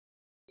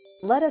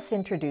Let us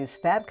introduce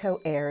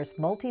Fabco-Air's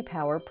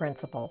multi-power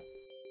principle.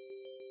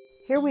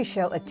 Here we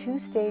show a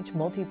two-stage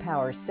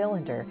multi-power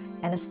cylinder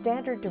and a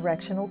standard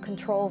directional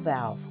control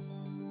valve.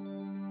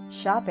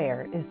 Shop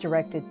air is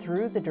directed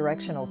through the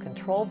directional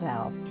control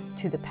valve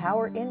to the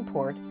power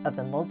input of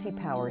the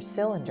multi-power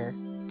cylinder,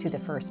 to the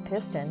first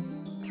piston,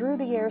 through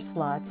the air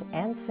slots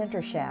and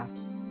center shaft,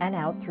 and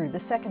out through the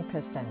second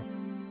piston.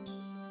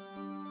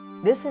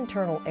 This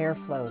internal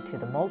airflow to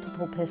the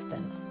multiple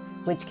pistons,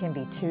 which can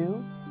be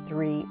 2,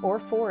 3, or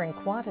 4 in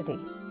quantity,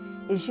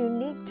 is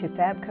unique to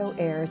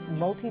Fabco-Air's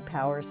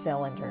multi-power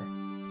cylinder.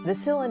 The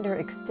cylinder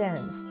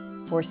extends,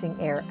 forcing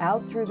air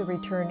out through the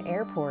return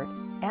air port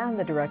and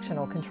the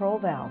directional control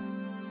valve.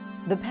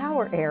 The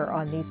power air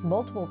on these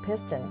multiple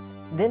pistons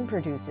then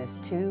produces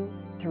 2,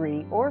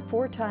 3, or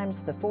 4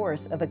 times the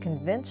force of a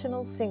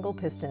conventional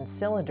single-piston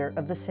cylinder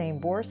of the same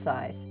bore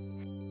size,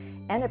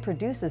 and it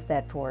produces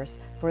that force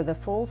for the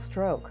full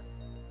stroke,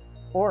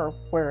 or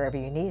wherever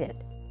you need it.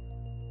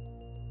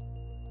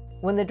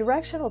 When the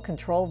directional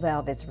control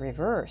valve is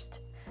reversed,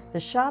 the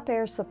shop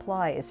air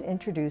supply is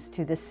introduced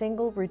to the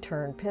single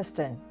return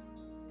piston.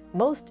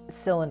 Most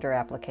cylinder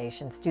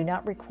applications do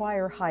not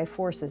require high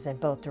forces in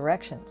both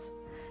directions,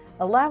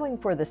 allowing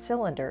for the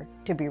cylinder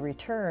to be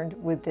returned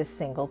with this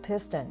single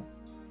piston.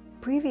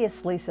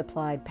 Previously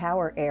supplied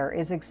power air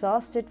is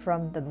exhausted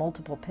from the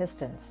multiple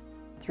pistons,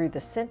 through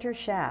the center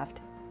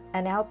shaft,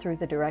 and out through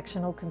the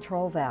directional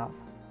control valve.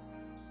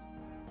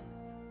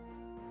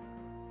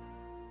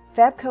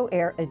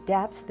 Fabco-Air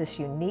adapts this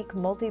unique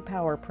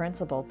multi-power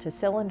principle to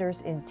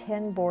cylinders in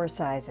 10 bore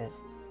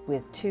sizes,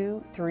 with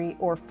 2, 3,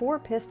 or 4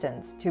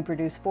 pistons to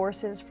produce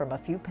forces from a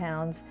few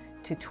pounds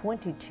to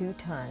 22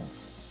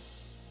 tons.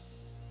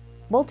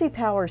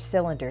 Multi-power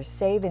cylinders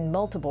save in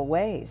multiple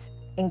ways,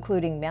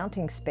 including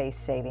mounting space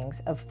savings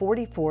of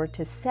 44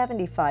 to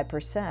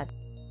 75%,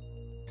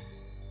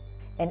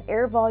 and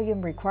air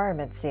volume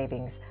requirement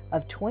savings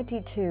of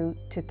 22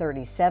 to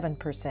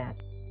 37%.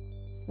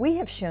 We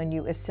have shown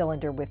you a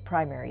cylinder with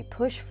primary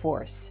push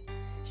force.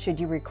 Should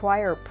you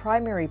require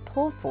primary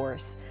pull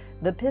force,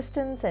 the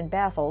pistons and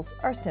baffles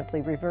are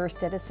simply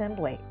reversed at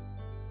assembly.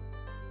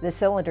 The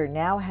cylinder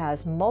now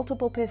has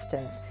multiple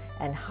pistons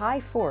and high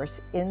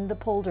force in the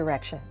pull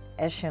direction,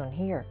 as shown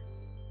here.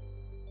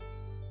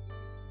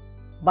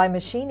 By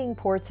machining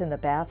ports in the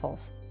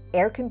baffles,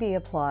 air can be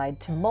applied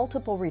to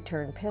multiple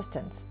return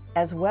pistons,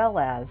 as well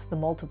as the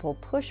multiple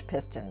push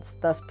pistons,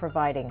 thus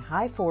providing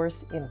high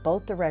force in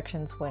both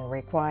directions when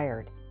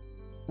required.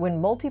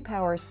 When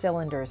multi-power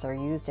cylinders are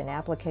used in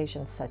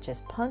applications such as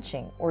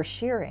punching or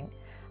shearing,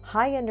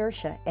 high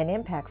inertia and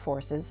impact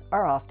forces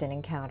are often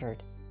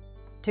encountered.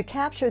 To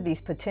capture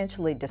these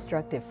potentially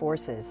destructive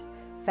forces,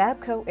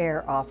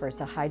 Fabco-Air offers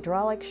a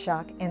hydraulic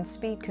shock and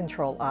speed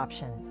control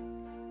option.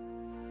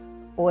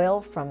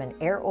 Oil from an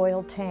air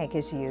oil tank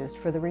is used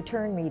for the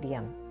return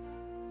medium.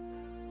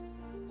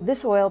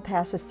 This oil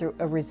passes through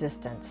a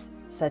resistance,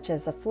 such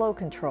as a flow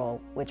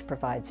control, which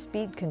provides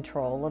speed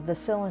control of the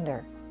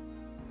cylinder.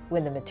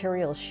 When the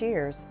material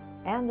shears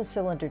and the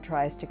cylinder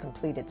tries to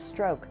complete its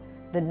stroke,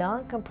 the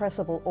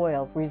non-compressible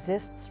oil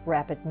resists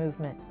rapid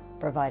movement,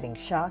 providing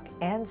shock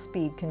and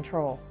speed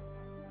control.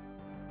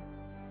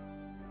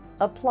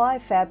 Apply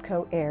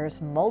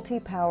Fabco-Air's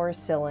multi-power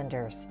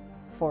cylinders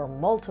for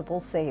multiple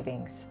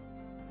savings.